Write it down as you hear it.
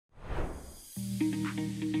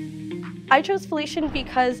I chose Felician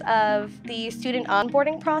because of the student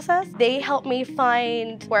onboarding process. They helped me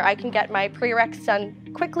find where I can get my prereqs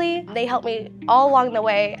done quickly. They helped me all along the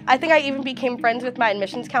way. I think I even became friends with my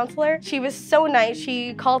admissions counselor. She was so nice.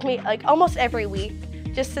 She called me like almost every week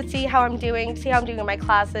just to see how I'm doing, see how I'm doing in my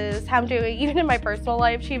classes, how I'm doing even in my personal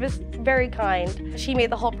life. She was very kind. She made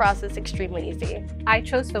the whole process extremely easy. I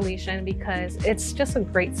chose Felician because it's just a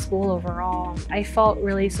great school overall. I felt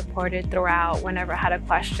really supported throughout. Whenever I had a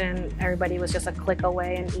question, everybody was just a click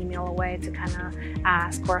away, an email away to kind of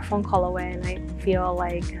ask, or a phone call away. And I feel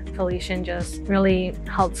like Felician just really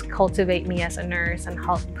helps cultivate me as a nurse and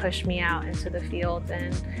helped push me out into the field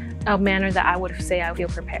in a manner that I would say I feel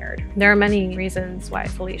prepared. There are many reasons why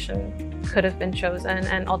Felician could have been chosen,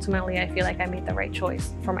 and ultimately I feel like I made the right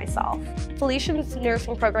choice for myself. Felician's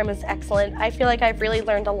nursing program is excellent. I feel like I've really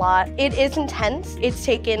learned a lot. It is intense. It's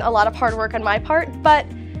taken a lot of hard work on my part, but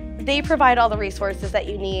they provide all the resources that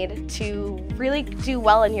you need to really do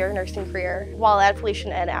well in your nursing career while at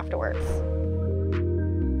Felician and afterwards.